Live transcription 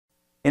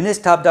In this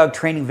TopDog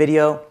training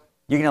video,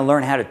 you're going to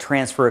learn how to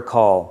transfer a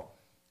call.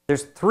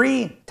 There's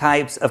 3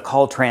 types of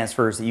call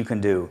transfers that you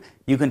can do.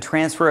 You can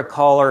transfer a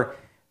caller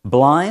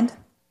blind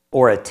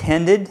or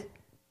attended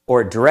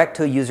or direct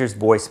to a user's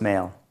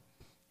voicemail.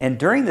 And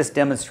during this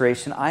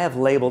demonstration, I have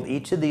labeled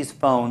each of these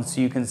phones so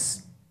you can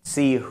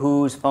see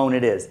whose phone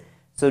it is.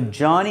 So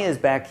Johnny is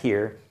back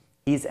here.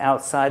 He's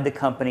outside the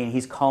company and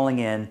he's calling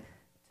in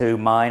to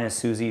mine and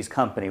Susie's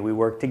company. We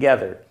work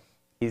together.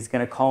 He's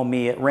going to call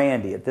me at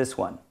Randy at this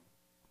one.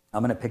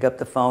 I'm going to pick up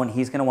the phone.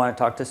 He's going to want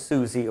to talk to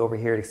Susie over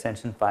here at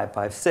extension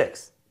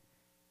 556.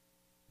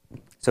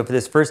 So for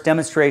this first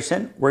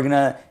demonstration, we're going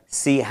to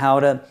see how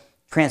to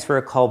transfer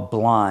a call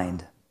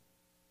blind.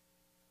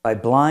 By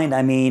blind,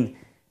 I mean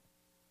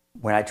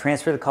when I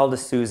transfer the call to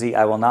Susie,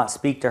 I will not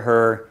speak to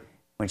her.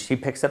 When she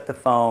picks up the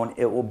phone,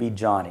 it will be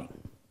Johnny.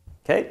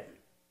 Okay?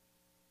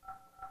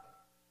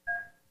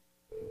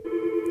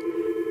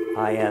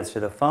 I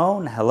answer the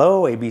phone.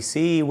 Hello,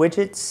 ABC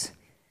Widgets.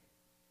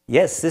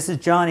 Yes, this is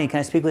Johnny. Can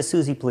I speak with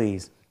Susie,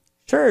 please?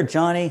 Sure,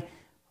 Johnny.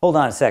 Hold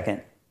on a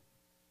second.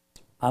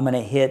 I'm going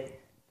to hit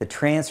the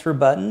transfer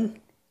button.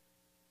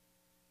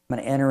 I'm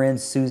going to enter in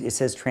Susie. It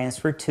says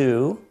transfer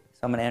to. So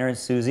I'm going to enter in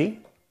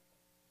Susie.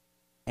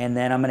 And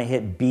then I'm going to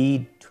hit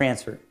B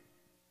transfer.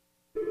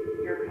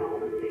 Your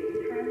call is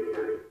being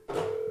transferred.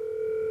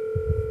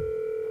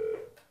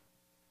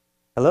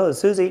 Hello,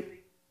 Susie.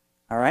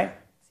 All right.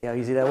 See how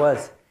easy that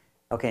was?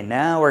 Okay,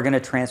 now we're going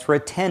to transfer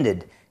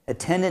attended.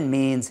 Attended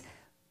means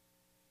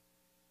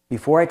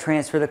before I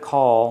transfer the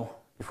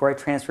call, before I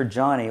transfer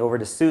Johnny over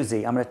to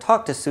Susie, I'm going to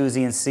talk to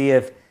Susie and see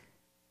if,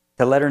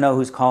 to let her know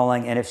who's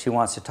calling and if she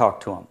wants to talk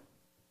to him.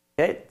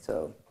 Okay,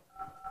 so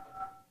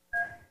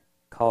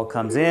call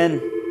comes in.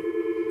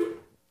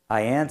 I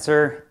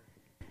answer.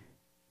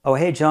 Oh,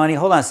 hey, Johnny,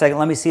 hold on a second.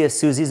 Let me see if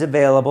Susie's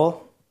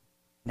available.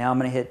 Now I'm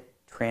going to hit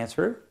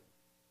transfer.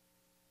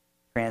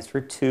 Transfer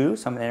to,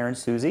 so I'm going to enter in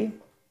Susie.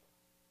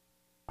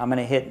 I'm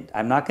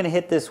not going to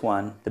hit this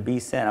one, the B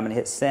send. I'm going to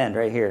hit send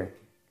right here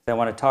because I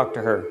want to talk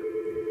to her.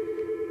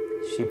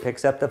 She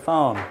picks up the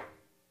phone.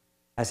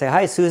 I say,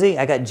 hi, Susie,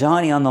 I got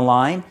Johnny on the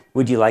line.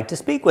 Would you like to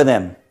speak with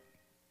him?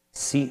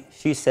 She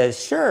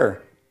says,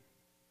 sure.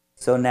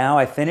 So now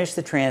I finish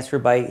the transfer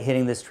by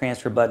hitting this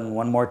transfer button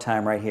one more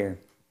time right here.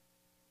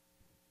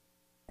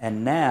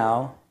 And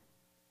now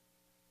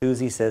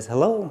Susie says,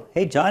 hello,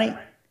 hey, Johnny.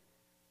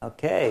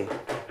 Okay,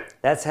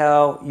 that's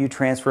how you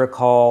transfer a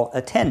call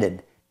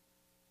attended.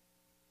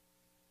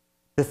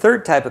 The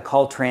third type of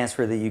call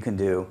transfer that you can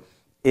do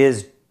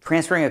is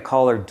transferring a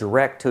caller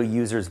direct to a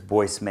user's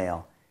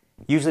voicemail,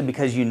 usually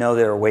because you know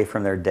they're away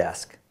from their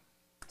desk.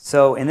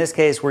 So in this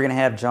case, we're going to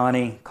have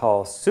Johnny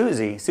call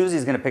Susie.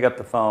 Susie's going to pick up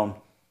the phone,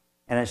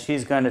 and then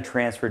she's going to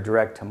transfer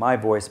direct to my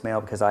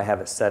voicemail because I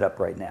have it set up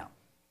right now.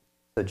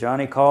 So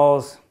Johnny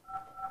calls.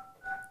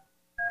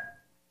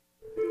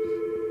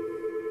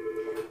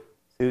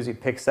 Susie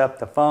picks up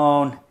the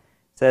phone,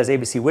 says,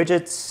 ABC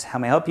Widgets, how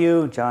may I help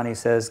you? Johnny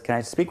says, can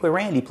I speak with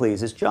Randy,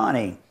 please? It's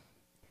Johnny.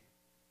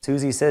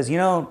 Susie says, you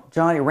know,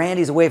 Johnny,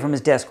 Randy's away from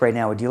his desk right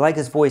now. Would you like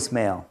his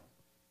voicemail?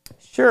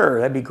 Sure,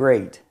 that'd be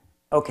great.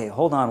 Okay,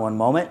 hold on one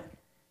moment.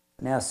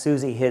 Now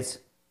Susie hits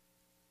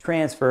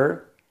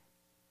transfer,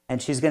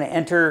 and she's going to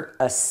enter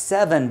a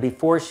 7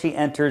 before she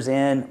enters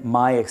in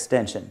my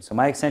extension. So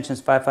my extension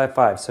is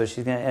 555. So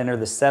she's going to enter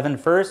the 7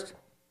 first,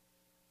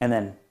 and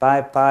then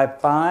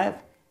 555,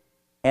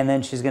 and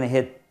then she's going to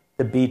hit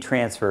the B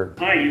transfer.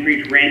 Hi, you've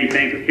reached Randy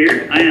Banker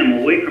here. I am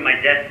away from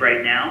my desk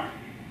right now.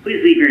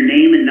 Please leave your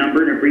name and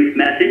number and a brief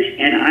message,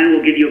 and I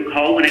will give you a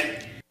call when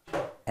I...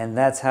 And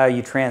that's how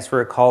you transfer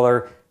a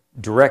caller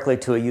directly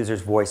to a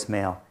user's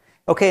voicemail.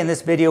 Okay, in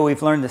this video,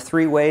 we've learned the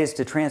 3 ways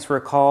to transfer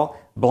a call: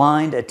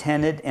 blind,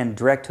 attended, and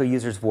direct to a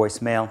user's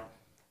voicemail.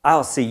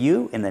 I'll see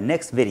you in the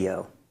next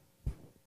video.